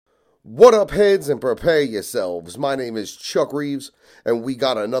What up, heads, and prepare yourselves. My name is Chuck Reeves, and we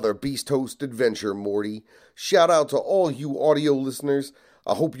got another Beast Host adventure, Morty. Shout out to all you audio listeners.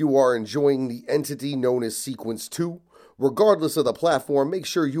 I hope you are enjoying the entity known as Sequence 2. Regardless of the platform, make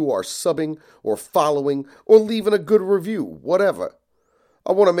sure you are subbing or following or leaving a good review, whatever.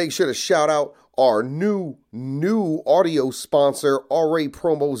 I want to make sure to shout out our new audio sponsor,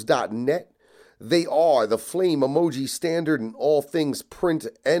 rapromos.net. They are the flame emoji standard in all things print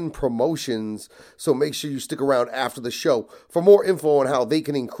and promotions, so make sure you stick around after the show for more info on how they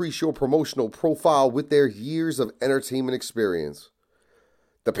can increase your promotional profile with their years of entertainment experience.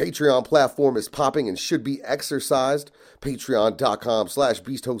 The Patreon platform is popping and should be exercised.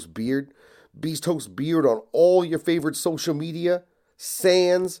 Patreon.com/BeastHostBeard. BeastHostBeard on all your favorite social media,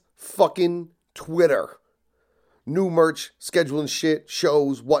 sans fucking Twitter. New merch, scheduling shit,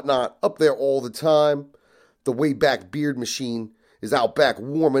 shows, whatnot, up there all the time. The Wayback Beard Machine is out back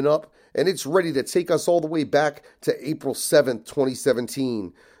warming up, and it's ready to take us all the way back to April 7th,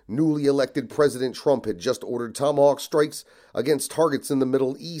 2017. Newly elected President Trump had just ordered Tomahawk strikes against targets in the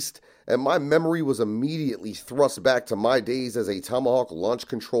Middle East, and my memory was immediately thrust back to my days as a Tomahawk launch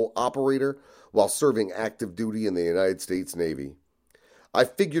control operator while serving active duty in the United States Navy. I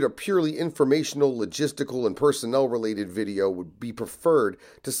figured a purely informational, logistical, and personnel-related video would be preferred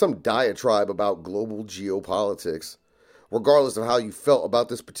to some diatribe about global geopolitics. Regardless of how you felt about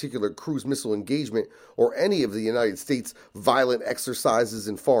this particular cruise missile engagement or any of the United States' violent exercises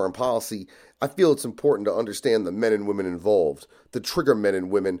in foreign policy, I feel it's important to understand the men and women involved. The trigger men and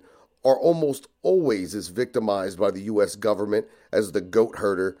women are almost always as victimized by the U.S. government as the goat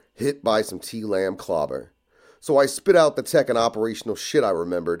herder hit by some T-lamb clobber. So I spit out the tech and operational shit I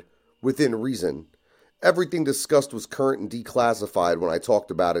remembered, within reason. Everything discussed was current and declassified when I talked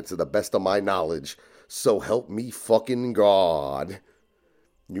about it to the best of my knowledge, so help me fucking God.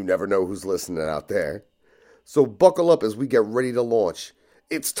 You never know who's listening out there. So buckle up as we get ready to launch.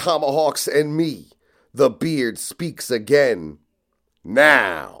 It's Tomahawks and me. The Beard speaks again.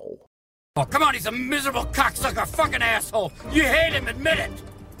 Now. Oh, come on, he's a miserable cocksucker fucking asshole. You hate him, admit it.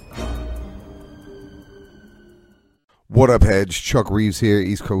 What up, heads? Chuck Reeves here,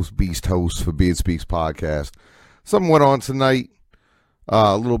 East Coast Beast host for Beard Speaks podcast. Something went on tonight.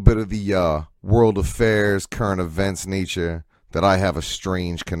 A little bit of the world affairs, current events nature that I have a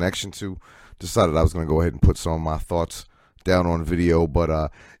strange connection to. Decided I was going to go ahead and put some of my thoughts down on video.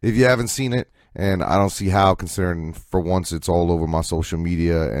 But if you haven't seen it, and I don't see how, considering for once it's all over my social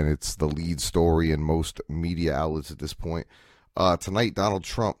media and it's the lead story in most media outlets at this point. Tonight, Donald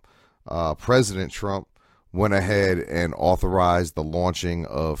Trump, President Trump, went ahead and authorized the launching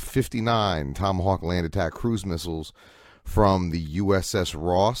of 59 Tomahawk land attack cruise missiles from the USS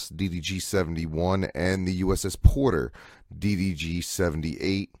Ross, DDG-71, and the USS Porter,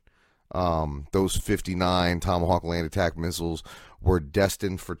 DDG-78. Those 59 Tomahawk land attack missiles were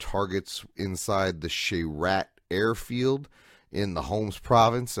destined for targets inside the Shayrat airfield in the Homs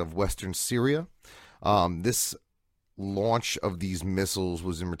province of western Syria. This launch of these missiles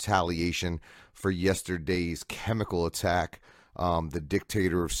was in retaliation for yesterday's chemical attack. The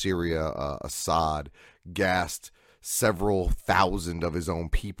dictator of Syria, Assad, gassed several thousand of his own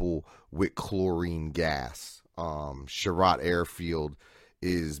people with chlorine gas. Shayrat airfield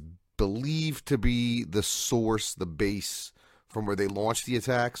is believed to be the source, the base from where they launch the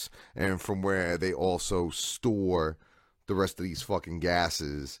attacks and from where they also store the rest of these fucking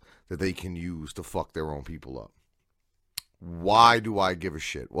gases that they can use to fuck their own people up. Why do I give a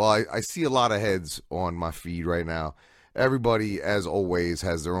shit? Well, I see a lot of heads on my feed right now. Everybody, as always,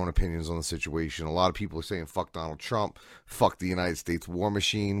 has their own opinions on the situation. A lot of people are saying, fuck Donald Trump, fuck the United States war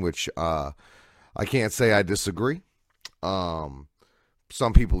machine, which I can't say I disagree. Some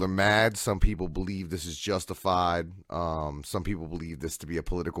people are mad. Some people believe this is justified. Some people believe this to be a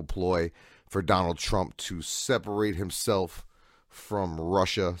political ploy for Donald Trump to separate himself from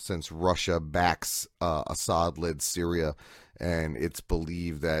Russia, since Russia backs Assad-led Syria, and it's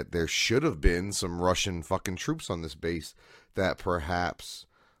believed that there should have been some Russian fucking troops on this base that perhaps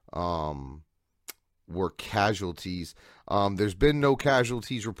were casualties. There's been no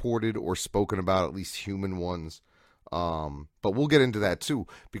casualties reported or spoken about, at least human ones, but we'll get into that too,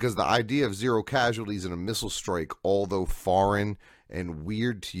 because the idea of zero casualties in a missile strike, although foreign and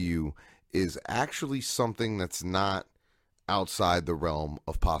weird to you, is actually something that's not outside the realm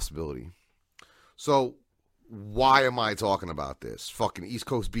of possibility. So why am I talking about this? Fucking East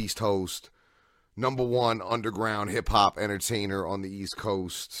Coast Beast host, #1 underground hip-hop entertainer on the East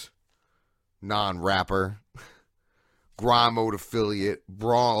Coast, non-rapper, Grime Mode affiliate,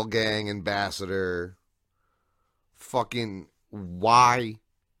 Brawl Gang ambassador. Fucking why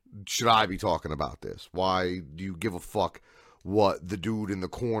should I be talking about this? Why do you give a fuck what the dude in the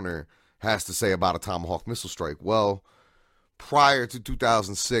corner has to say about a Tomahawk missile strike? Well, prior to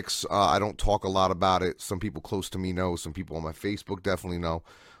 2006, I don't talk a lot about it. Some people close to me know. Some people on my Facebook definitely know.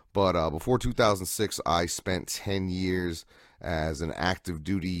 But before 2006, I spent 10 years as an active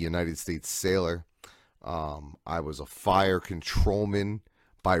duty United States sailor. I was a fire controlman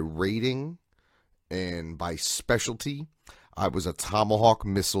by rating, and by specialty, I was a Tomahawk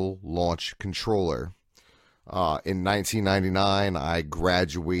missile launch controller. In 1999, I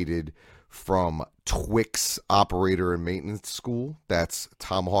graduated from TWICS Operator and Maintenance School. That's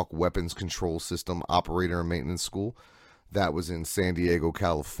Tomahawk Weapons Control System Operator and Maintenance School. That was in San Diego,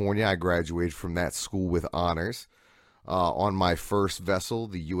 California. I graduated from that school with honors. On my first vessel,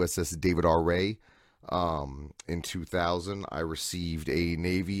 the USS David R. Ray, in 2000, I received a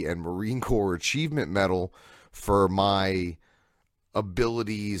Navy and Marine Corps Achievement Medal for my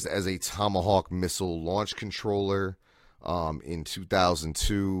abilities as a Tomahawk missile launch controller. In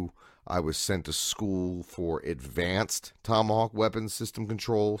 2002, I was sent to school for Advanced Tomahawk Weapons System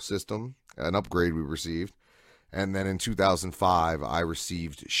Control System, an upgrade we received. And then in 2005, I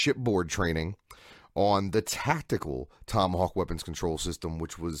received shipboard training on the Tactical Tomahawk Weapons Control System,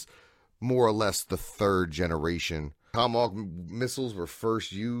 which was more or less the third generation. Tomahawk missiles were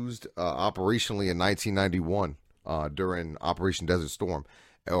first used operationally in 1991 during Operation Desert Storm,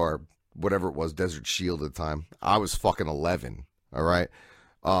 or whatever it was, Desert Shield at the time. I was fucking 11, all right?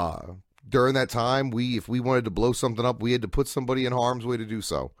 During that time, if we wanted to blow something up, we had to put somebody in harm's way to do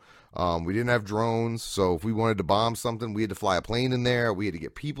so. We didn't have drones, so if we wanted to bomb something, we had to fly a plane in there. We had to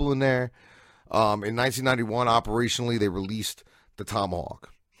get people in there. In 1991, operationally, they released the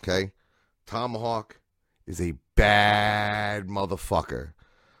Tomahawk, okay? Tomahawk is a bad motherfucker.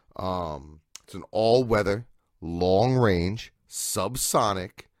 It's an all-weather, long-range,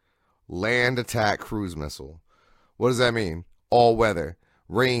 subsonic, land attack cruise missile. What does that mean? All-weather.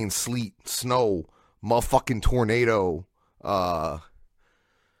 Rain, sleet, snow, motherfucking tornado.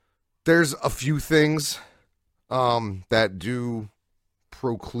 There's a few things that do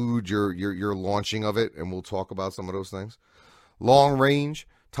preclude your launching of it, and we'll talk about some of those things. Long range,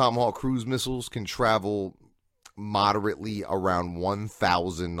 Tomahawk cruise missiles can travel moderately around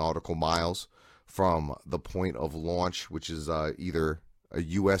 1,000 nautical miles from the point of launch, which is either a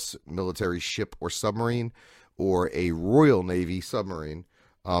U.S. military ship or submarine or a Royal Navy submarine,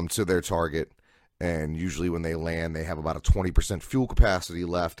 to their target. And usually when they land, they have about a 20% fuel capacity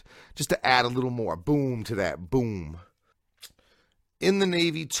left, just to add a little more boom to that boom. In the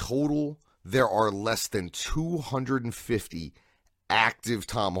Navy total, there are less than 250 active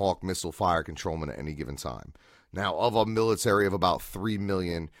Tomahawk missile fire controlmen at any given time. Now, of a military of about 3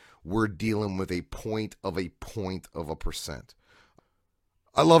 million, we're dealing with a point of a percent.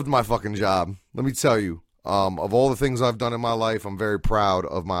 I loved my fucking job. Let me tell you, of all the things I've done in my life, I'm very proud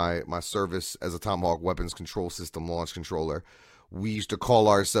of my service as a Tomahawk Weapons Control System launch controller. We used to call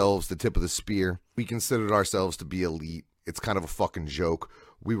ourselves the tip of the spear. We considered ourselves to be elite. It's kind of a fucking joke.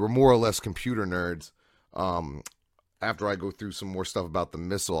 We were more or less computer nerds. After I go through some more stuff about the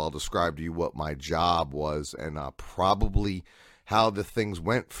missile, I'll describe to you what my job was and probably how the things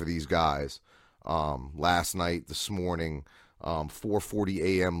went for these guys. Last night, this morning, 4:40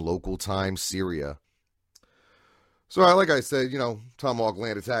 a.m. local time, Syria. So, like I said, Tomahawk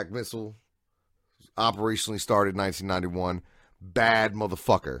land attack missile operationally started in 1991. Bad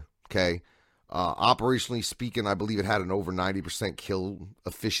motherfucker, okay? Operationally speaking, I believe it had an over 90% kill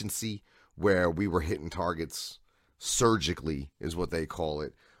efficiency where we were hitting targets surgically, is what they call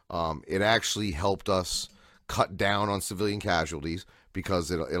it. It actually helped us cut down on civilian casualties because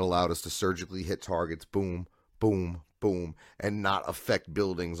it allowed us to surgically hit targets, boom, boom, boom, and not affect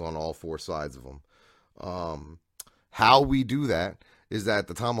buildings on all four sides of them. How we do that is that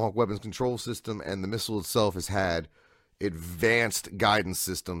the Tomahawk Weapons Control System and the missile itself has had advanced guidance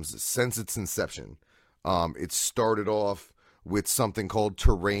systems since its inception. It started off with something called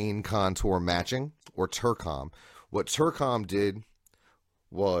terrain contour matching, or TERCOM. What TERCOM did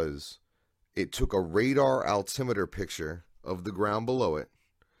was it took a radar altimeter picture of the ground below it,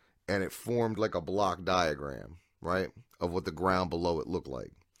 and it formed like a block diagram, right, of what the ground below it looked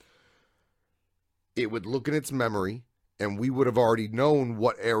like. It would look in its memory, and we would have already known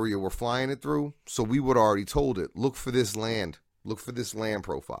what area we're flying it through, so we would have already told it, look for this land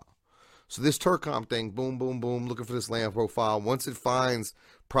profile. So this TERCOM thing, boom, boom, boom, looking for this land profile. Once it finds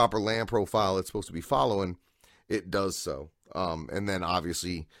proper land profile it's supposed to be following, it does so. And then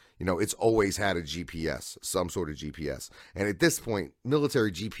obviously, it's always had a GPS, some sort of GPS. And at this point,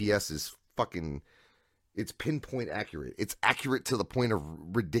 military GPS is fucking It's pinpoint accurate. It's accurate to the point of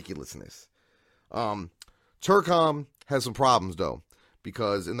ridiculousness. Turcom has some problems, though,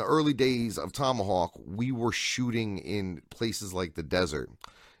 because in the early days of Tomahawk, we were shooting in places like the desert,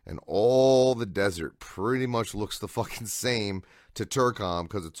 and all the desert pretty much looks the fucking same to Turcom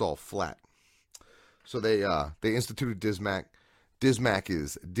because it's all flat. So they instituted DISMAC. DISMAC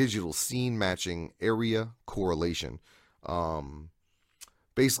is Digital Scene Matching Area Correlation.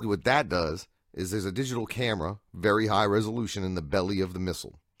 Basically what that does is there's a digital camera, very high resolution, in the belly of the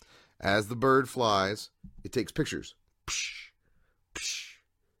missile. As the bird flies, it takes pictures. Psh, psh,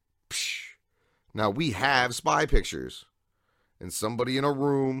 psh. Now, we have spy pictures, and somebody in a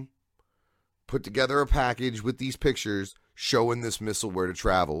room put together a package with these pictures showing this missile where to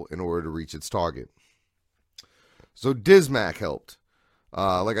travel in order to reach its target. So DISMAC helped.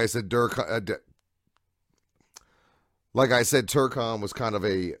 Like I said, Turcom was kind of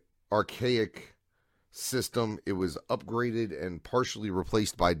a archaic system. It was upgraded and partially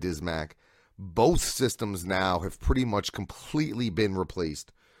replaced by DISMAC. Both systems now have pretty much completely been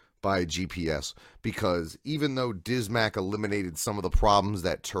replaced by GPS, because even though DISMAC eliminated some of the problems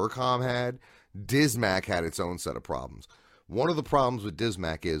that Turcom had, DISMAC had its own set of problems. One of the problems with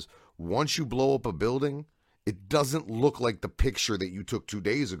DISMAC is once you blow up a building, it doesn't look like the picture that you took 2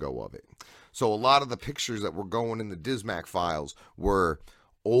 days ago of it. So a lot of the pictures that were going in the DISMAC files were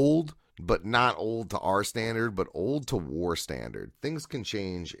old, but not old to our standard, but old to war standard. Things can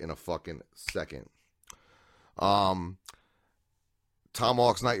change in a fucking second.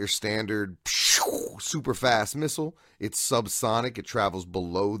 Tomahawk's not your standard super fast missile. It's subsonic. It travels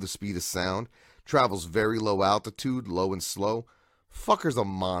below the speed of sound. Travels very low altitude, low and slow. Fucker's a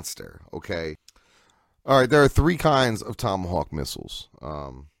monster, okay? All right, there are 3 kinds of Tomahawk missiles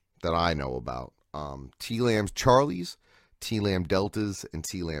that I know about. TLAM Charlies, TLAM Deltas, and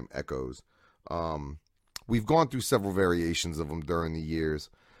TLAM Echoes. We've gone through several variations of them during the years.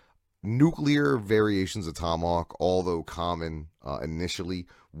 Nuclear variations of Tomahawk, although common initially,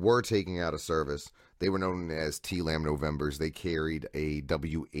 were taken out of service. They were known as TLAM Novembers. They carried a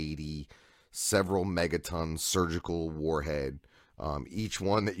W-80, several megaton surgical warhead. Each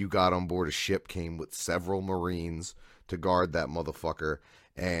one that you got on board a ship came with several Marines to guard that motherfucker.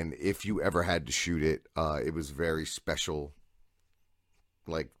 And if you ever had to shoot it, it was very special,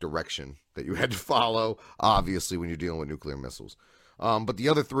 like, direction that you had to follow, obviously, when you're dealing with nuclear missiles. But the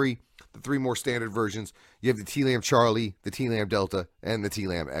other 3, the 3 more standard versions, you have the TLAM Charlie, the TLAM Delta, and the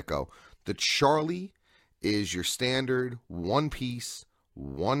TLAM Echo. The Charlie is your standard one-piece,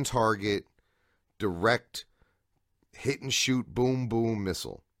 one-target, direct, hit-and-shoot, boom-boom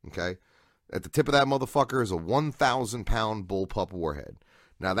missile, okay? At the tip of that motherfucker is a 1,000-pound bullpup warhead.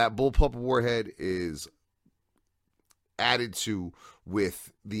 Now, that bullpup warhead is added to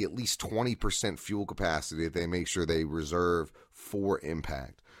with the at least 20% fuel capacity that they make sure they reserve for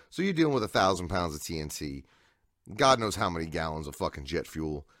impact. So you're dealing with 1,000 pounds of TNT. God knows how many gallons of fucking jet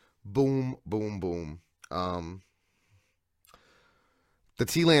fuel. Boom, boom, boom. The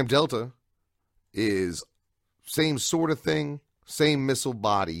TLAM Delta is same sort of thing, same missile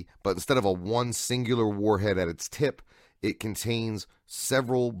body, but instead of a one singular warhead at its tip, it contains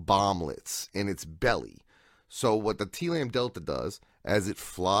several bomblets in its belly. So what the TLAM Delta does, as it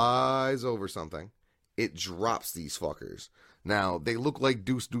flies over something, it drops these fuckers. Now, they look like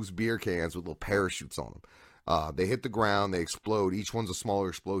Deuce beer cans with little parachutes on them. They hit the ground, they explode. Each one's a smaller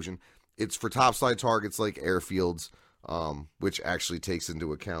explosion. It's for topside targets like airfields, which actually takes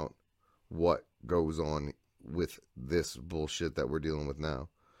into account what goes on with this bullshit that we're dealing with now.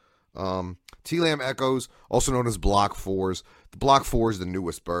 TLAM Echoes, also known as Block 4s. The Block 4 is the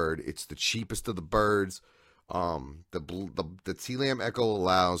newest bird. It's the cheapest of the birds. The TLAM Echo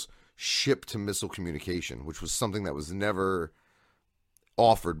allows ship-to-missile communication, which was something that was never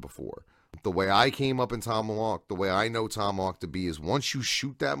offered before. The way I came up in Tomahawk, the way I know Tomahawk to be, is once you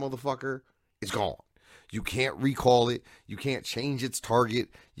shoot that motherfucker, it's gone. You can't recall it. You can't change its target.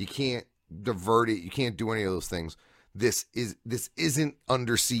 You can't divert it. You can't do any of those things. This isn't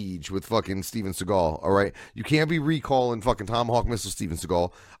Under Siege with fucking Steven Seagal, all right? You can't be recalling fucking Tomahawk missile Steven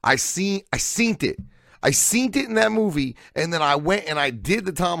Seagal. I seen it. I seen it in that movie, and then I went and I did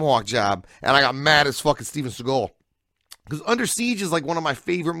the Tomahawk job, and I got mad as fucking Steven Seagal. Because Under Siege is like one of my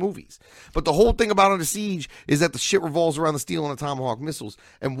favorite movies. But the whole thing about Under Siege is that the shit revolves around the steel and the Tomahawk missiles.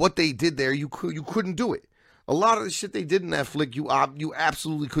 And what they did there, you couldn't do it. A lot of the shit they did in that flick, you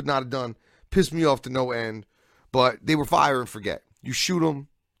absolutely could not have done. Pissed me off to no end. But they were fire and forget. You shoot them,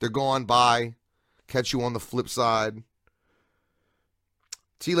 they're gone, bye. Catch you on the flip side.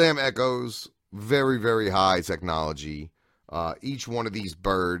 TLAM Echoes, very, very high technology. Each one of these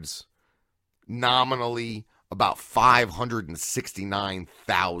birds nominally about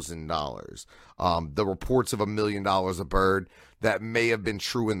 $569,000. The reports of $1 million a bird, that may have been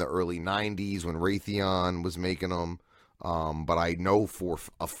true in the early 90s when Raytheon was making them. But I know for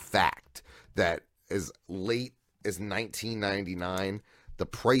a fact that as late as 1999, the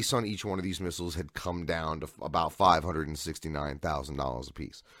price on each one of these missiles had come down to about $569,000 a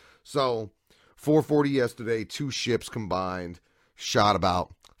piece. So 440 yesterday, 2 ships combined, shot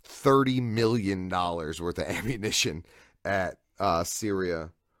about $30 million worth of ammunition at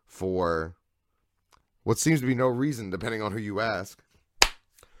Syria for what seems to be no reason, depending on who you ask.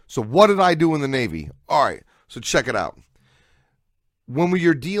 So what did I do in the Navy? All right, so check it out. When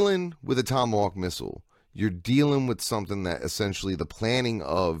you're dealing with a Tomahawk missile, you're dealing with something that essentially the planning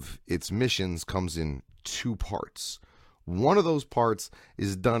of its missions comes in 2 parts. One of those parts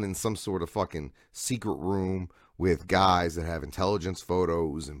is done in some sort of fucking secret room with guys that have intelligence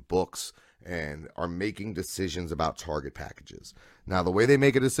photos and books and are making decisions about target packages. Now, the way they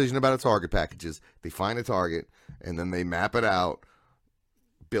make a decision about a target package is they find a target and then they map it out.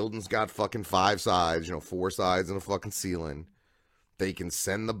 Building's got fucking 5 sides, 4 sides and a fucking ceiling. They can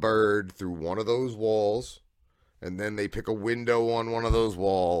send the bird through one of those walls, and then they pick a window on one of those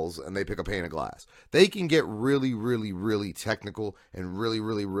walls, and they pick a pane of glass. They can get really, really, really technical and really,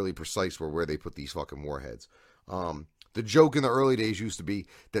 really, really precise where they put these fucking warheads. The joke in the early days used to be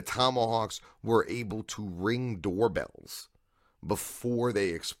that Tomahawks were able to ring doorbells before they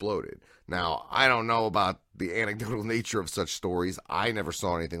exploded. Now, I don't know about the anecdotal nature of such stories. I never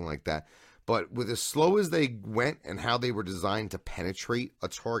saw anything like that. But with as slow as they went and how they were designed to penetrate a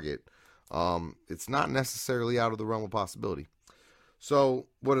target, it's not necessarily out of the realm of possibility. So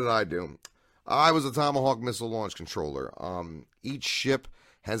what did I do? I was a Tomahawk missile launch controller. Each ship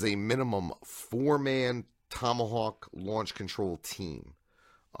has a minimum 4-man Tomahawk launch control team.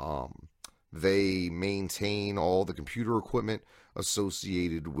 They maintain all the computer equipment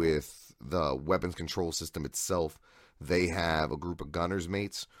associated with the weapons control system itself. They have a group of gunners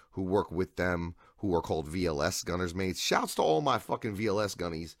mates who work with them, who are called VLS gunners mates. Shouts to all my fucking VLS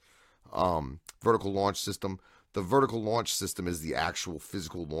gunnies. Vertical launch system. The vertical launch system is the actual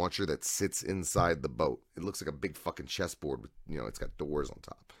physical launcher that sits inside the boat. It looks like a big fucking chessboard with, it's got doors on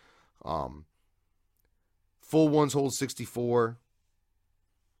top. Full ones hold 64.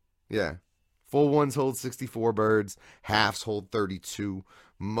 Yeah. Full ones hold 64 birds. Halves hold 32.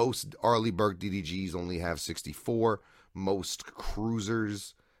 Most Arleigh Burke DDGs only have 64. Most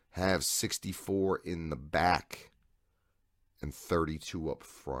cruisers have 64 in the back and 32 up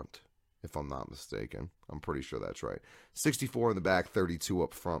front, if I'm not mistaken. I'm pretty sure that's right. 64 in the back, 32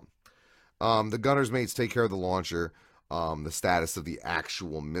 up front. The gunner's mates take care of the launcher, the status of the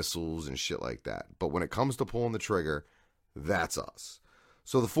actual missiles and shit like that. But when it comes to pulling the trigger, that's us.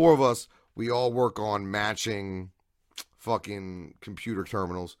 So the 4 of us, we all work on matching fucking computer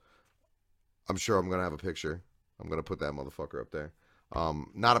terminals. I'm sure I'm going to have a picture. I'm going to put that motherfucker up there.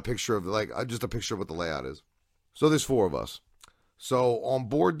 Not a picture of, just a picture of what the layout is. So there's 4 of us. So on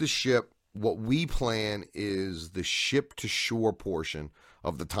board the ship, what we plan is the ship-to-shore portion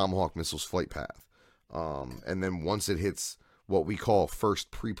of the Tomahawk missile's flight path. And then once it hits what we call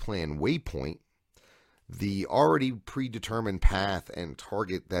first pre-planned waypoint, the already predetermined path and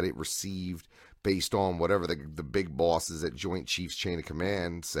target that it received based on whatever the big bosses at Joint Chiefs Chain of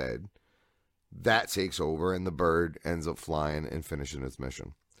Command said, that takes over and the bird ends up flying and finishing its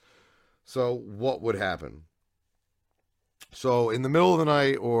mission. So what would happen? So in the middle of the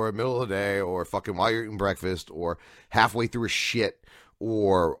night or middle of the day or fucking while you're eating breakfast or halfway through a shit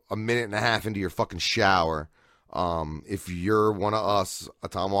or a minute and a half into your fucking shower, if you're one of us, a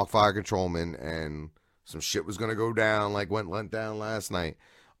Tomahawk fire controlman, and some shit was going to go down like went down last night,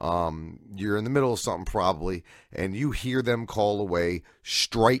 you're in the middle of something probably, and you hear them call away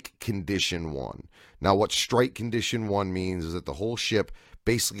strike condition 1. Now, what strike condition 1 means is that the whole ship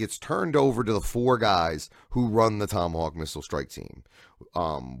basically gets turned over to the 4 guys who run the Tomahawk missile strike team.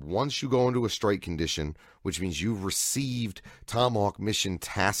 Once you go into a strike condition, which means you've received Tomahawk mission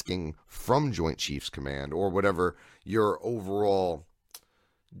tasking from Joint Chiefs Command or whatever your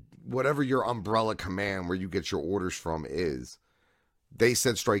umbrella command where you get your orders from is, they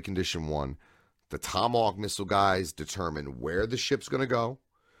said strike condition 1. The Tomahawk missile guys determine where the ship's going to go,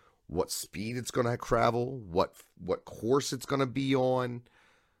 what speed it's going to travel, what course it's going to be on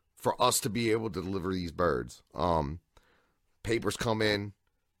for us to be able to deliver these birds. Papers come in,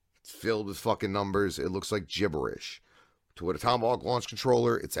 it's filled with fucking numbers. It looks like gibberish. To a Tomahawk launch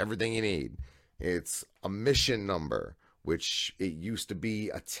controller, it's everything you need. It's a mission number, which it used to be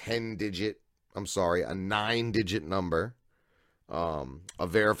a 9-digit number. A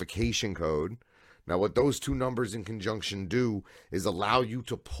verification code, Now, what those two numbers in conjunction do is allow you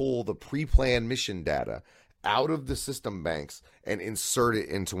to pull the pre-planned mission data out of the system banks and insert it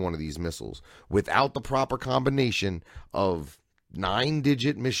into one of these missiles. Without the proper combination of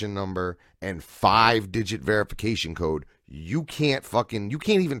 9-digit mission number and 5-digit verification code, you can't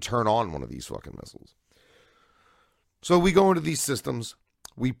even turn on one of these fucking missiles. So we go into these systems,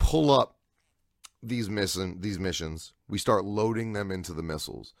 we pull up these missions, we start loading them into the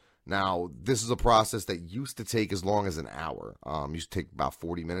missiles. Now, this is a process that used to take as long as an hour. Used to take about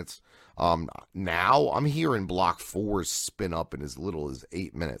 40 minutes. Now, I'm hearing Block 4 spin up in as little as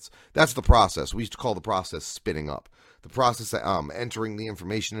 8 minutes. That's the process. We used to call the process spinning up. The process of entering the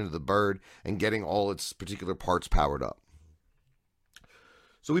information into the bird and getting all its particular parts powered up.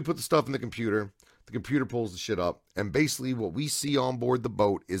 So we put the stuff in the computer. The computer pulls the shit up. And basically what we see on board the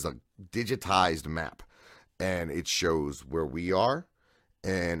boat is a digitized map. And it shows where we are.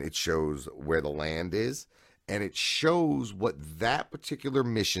 And it shows where the land is, and it shows what that particular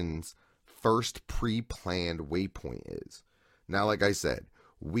mission's first pre-planned waypoint is. Now, like I said,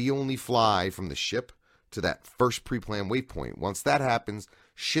 we only fly from the ship to that first pre-planned waypoint. Once that happens,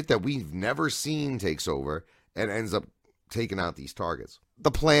 shit that we've never seen takes over and ends up taking out these targets. The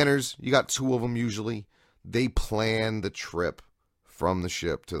planners, you got 2 of them usually, they plan the trip from the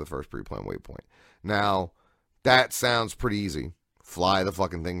ship to the first pre-planned waypoint. Now, that sounds pretty easy. Fly the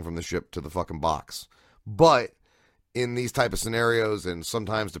fucking thing from the ship to the fucking box. But in these type of scenarios, and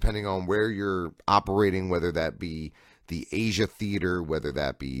sometimes depending on where you're operating, whether that be the Asia theater, whether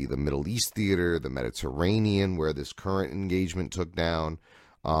that be the Middle East theater, the Mediterranean, where this current engagement took down,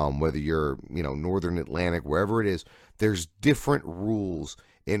 whether you're, Northern Atlantic, wherever it is, there's different rules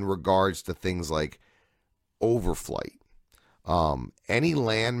in regards to things like overflight. Any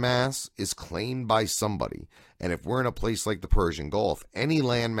landmass is claimed by somebody. And if we're in a place like the Persian Gulf, any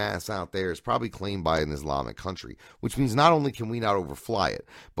landmass out there is probably claimed by an Islamic country, which means not only can we not overfly it,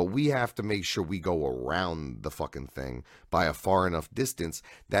 but we have to make sure we go around the fucking thing by a far enough distance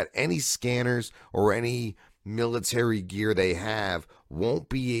that any scanners or any military gear they have won't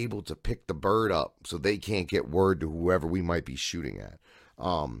be able to pick the bird up, so they can't get word to whoever we might be shooting at.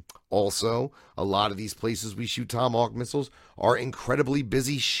 Also, a lot of these places we shoot Tomahawk missiles are incredibly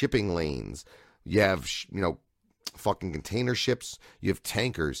busy shipping lanes. You have, fucking container ships, you have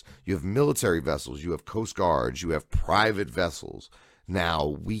tankers, you have military vessels, you have coast guards, you have private vessels.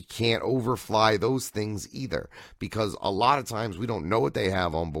 Now, we can't overfly those things either, because a lot of times we don't know what they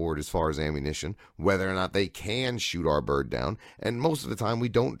have on board as far as ammunition, whether or not they can shoot our bird down, and most of the time we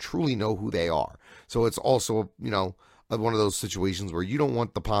don't truly know who they are. So it's also, one of those situations where you don't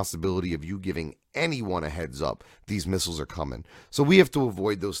want the possibility of you giving anyone a heads up these missiles are coming. So we have to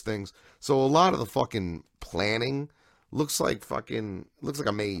avoid those things. So a lot of the fucking planning looks like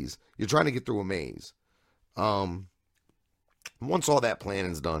a maze. You're trying to get through a maze. Once all that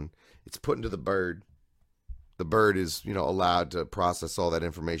planning's done, it's put into the bird. The bird is, allowed to process all that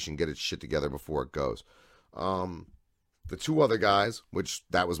information, get its shit together before it goes. The 2 other guys, which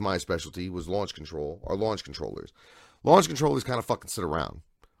that was my specialty, was launch controllers. Launch controllers kind of fucking sit around.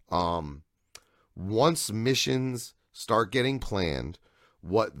 Once missions start getting planned,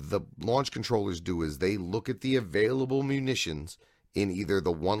 what the launch controllers do is they look at the available munitions in either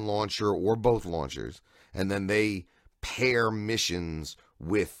the one launcher or both launchers, and then they pair missions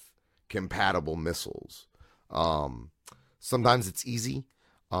with compatible missiles. Sometimes it's easy.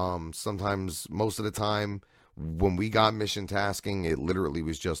 Sometimes, most of the time, when we got mission tasking, it literally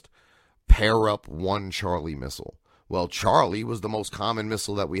was just pair up one Charlie missile. Well, Charlie was the most common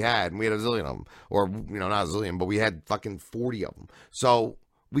missile that we had, and we had a zillion of them. Or, not a zillion, but we had fucking 40 of them. So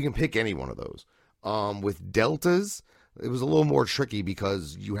we can pick any one of those. With deltas, it was a little more tricky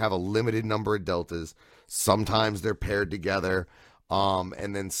because you have a limited number of deltas. Sometimes they're paired together.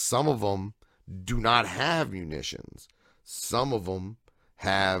 And then some of them do not have munitions. Some of them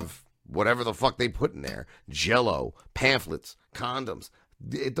have whatever the fuck they put in there. Jello, pamphlets, condoms.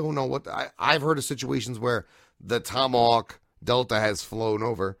 I don't know what... I've heard of situations where the Tomahawk Delta has flown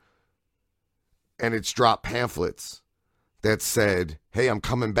over and it's dropped pamphlets that said, hey, I'm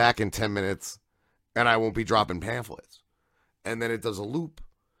coming back in 10 minutes and I won't be dropping pamphlets. And then it does a loop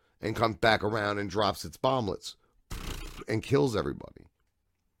and comes back around and drops its bomblets and kills everybody.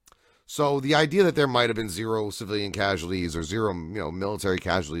 So the idea that there might have been 0 civilian casualties or 0, military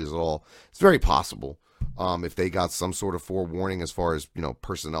casualties at all, it's very possible. If they got some sort of forewarning as far as,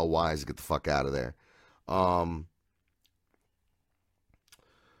 personnel wise, to get the fuck out of there. So,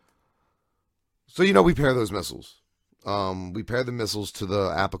 we pair those missiles. We pair the missiles to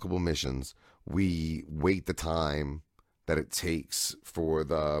the applicable missions. We wait the time that it takes for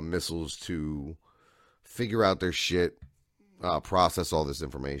the missiles to figure out their shit, process all this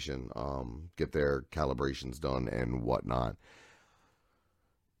information, get their calibrations done and whatnot.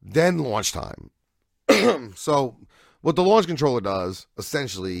 Then launch time. So what the launch controller does,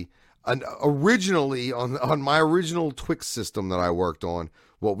 essentially, originally on my original Twix system that I worked on,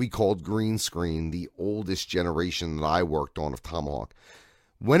 what we called green screen, the oldest generation that I worked on of Tomahawk,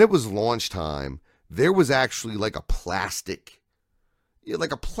 when it was launch time, there was actually like a plastic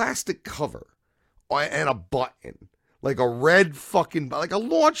cover and a button, like a red fucking, like a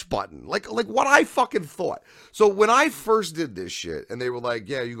launch button, like what I fucking thought. So when I first did this shit and they were like,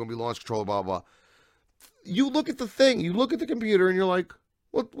 yeah, you're going to be launch controller, blah, blah, you look at the thing, you look at the computer and you're like,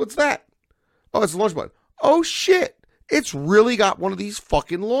 what's that? Oh, it's a launch button. Oh shit. It's really got one of these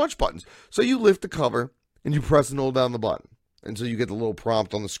fucking launch buttons. So you lift the cover and you press and hold down the button. And so you get the little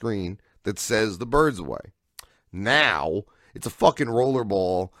prompt on the screen that says the bird's away. Now, it's a fucking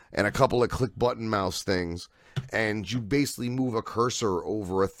rollerball and a couple of click button mouse things. And you basically move a cursor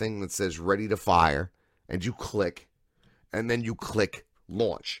over a thing that says ready to fire. And you click. And then you click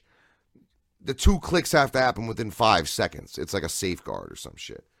launch. The 2 clicks have to happen within 5 seconds. It's like a safeguard or some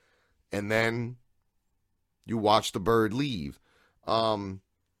shit. And then you watch the bird leave.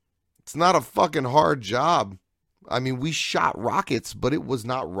 It's not a fucking hard job. I mean, we shot rockets, but it was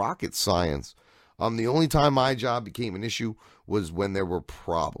not rocket science. The only time my job became an issue was when there were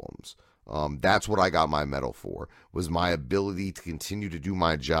problems. That's what I got my medal for, was my ability to continue to do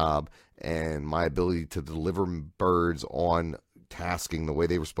my job and my ability to deliver birds on tasking the way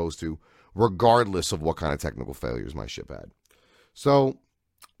they were supposed to, regardless of what kind of technical failures my ship had. So,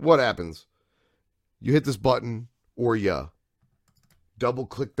 what happens? You hit this button, or you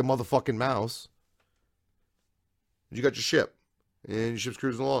double-click the motherfucking mouse, you got your ship, and your ship's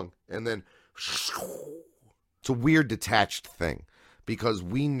cruising along. And then, it's a weird detached thing, because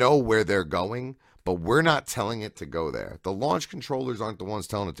we know where they're going, but we're not telling it to go there. The launch controllers aren't the ones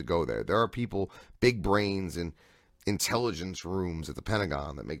telling it to go there. There are people, big brains, in intelligence rooms at the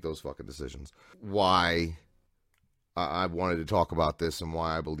Pentagon that make those fucking decisions. Why I wanted to talk about this and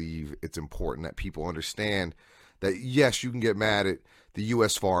why I believe it's important that people understand that, yes, you can get mad at the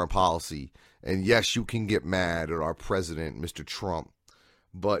U.S. foreign policy, and yes, you can get mad at our president, Mr. Trump,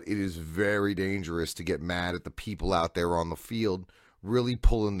 but it is very dangerous to get mad at the people out there on the field really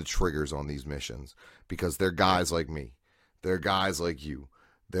pulling the triggers on these missions, because they're guys like me. They're guys like you.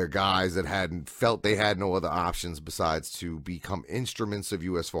 They're guys that felt they had no other options besides to become instruments of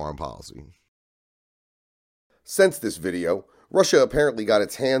U.S. foreign policy. Since this video, Russia apparently got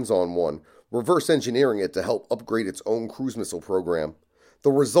its hands on one, reverse engineering it to help upgrade its own cruise missile program.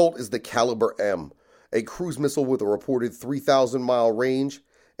 The result is the Caliber M, a cruise missile with a reported 3,000-mile range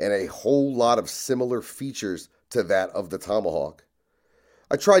and a whole lot of similar features to that of the Tomahawk.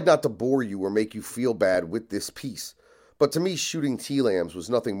 I tried not to bore you or make you feel bad with this piece, but to me shooting TLAMs was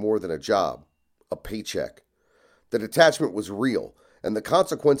nothing more than a job, a paycheck. The detachment was real, and the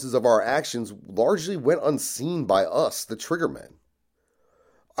consequences of our actions largely went unseen by us, the triggermen.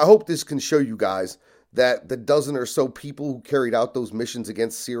 I hope this can show you guys that the dozen or so people who carried out those missions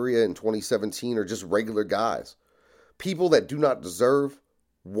against Syria in 2017 are just regular guys. People that do not deserve,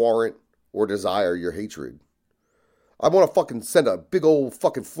 warrant, or desire your hatred. I want to fucking send a big old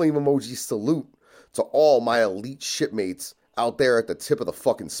fucking flame emoji salute to all my elite shipmates out there at the tip of the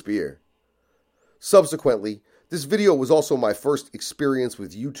fucking spear. Subsequently, this video was also my first experience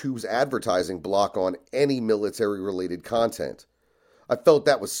with YouTube's advertising block on any military-related content. I felt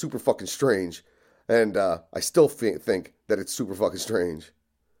that was super fucking strange, and I still think that it's super fucking strange.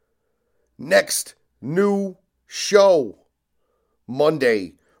 Next new show.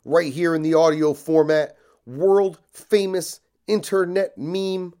 Monday, right here in the audio format, world-famous internet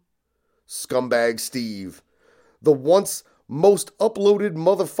meme, Scumbag Steve. The once most uploaded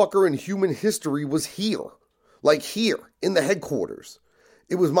motherfucker in human history was here. Like here, in the headquarters.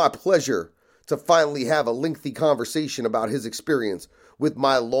 It was my pleasure to finally have a lengthy conversation about his experience with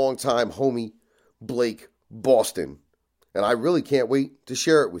my longtime homie, Blake Boston. And I really can't wait to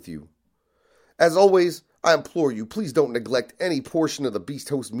share it with you. As always, I implore you, please don't neglect any portion of the Beast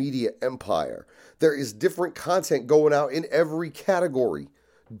Host Media empire. There is different content going out in every category.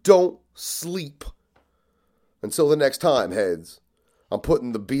 Don't sleep. Until the next time, heads, I'm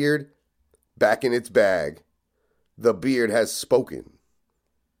putting the beard back in its bag. The beard has spoken.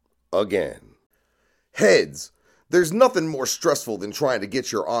 Again. Heads, there's nothing more stressful than trying to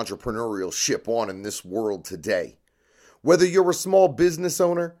get your entrepreneurial ship on in this world today. Whether you're a small business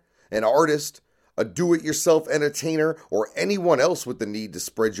owner, an artist, a do-it-yourself entertainer, or anyone else with the need to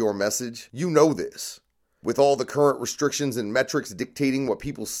spread your message, you know this. With all the current restrictions and metrics dictating what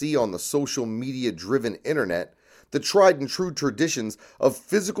people see on the social media-driven internet, the tried and true traditions of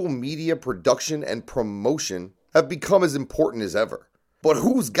physical media production and promotion have become as important as ever. But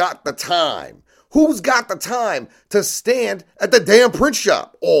who's got the time? Who's got the time to stand at the damn print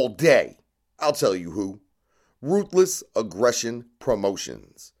shop all day? I'll tell you who. Ruthless Aggression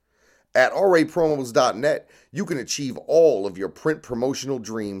Promotions. At rapromos.net, you can achieve all of your print promotional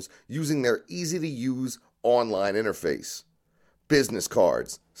dreams using their easy-to-use online interface. Business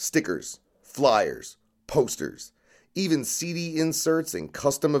cards, stickers, flyers, posters, even CD inserts and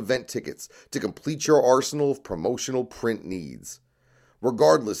custom event tickets to complete your arsenal of promotional print needs.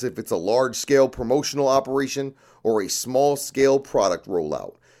 Regardless if it's a large-scale promotional operation or a small-scale product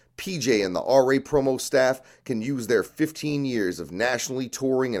rollout, PJ and the RA Promo staff can use their 15 years of nationally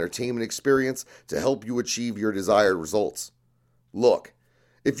touring entertainment experience to help you achieve your desired results. Look,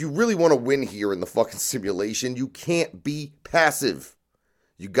 if you really want to win here in the fucking simulation, you can't be passive.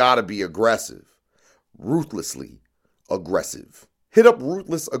 You gotta be aggressive. Ruthlessly aggressive. Hit up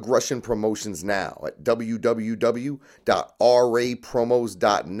Ruthless Aggression Promotions now at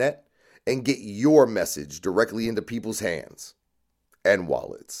www.rapromos.net and get your message directly into people's hands and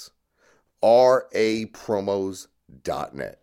wallets. rapromos.net.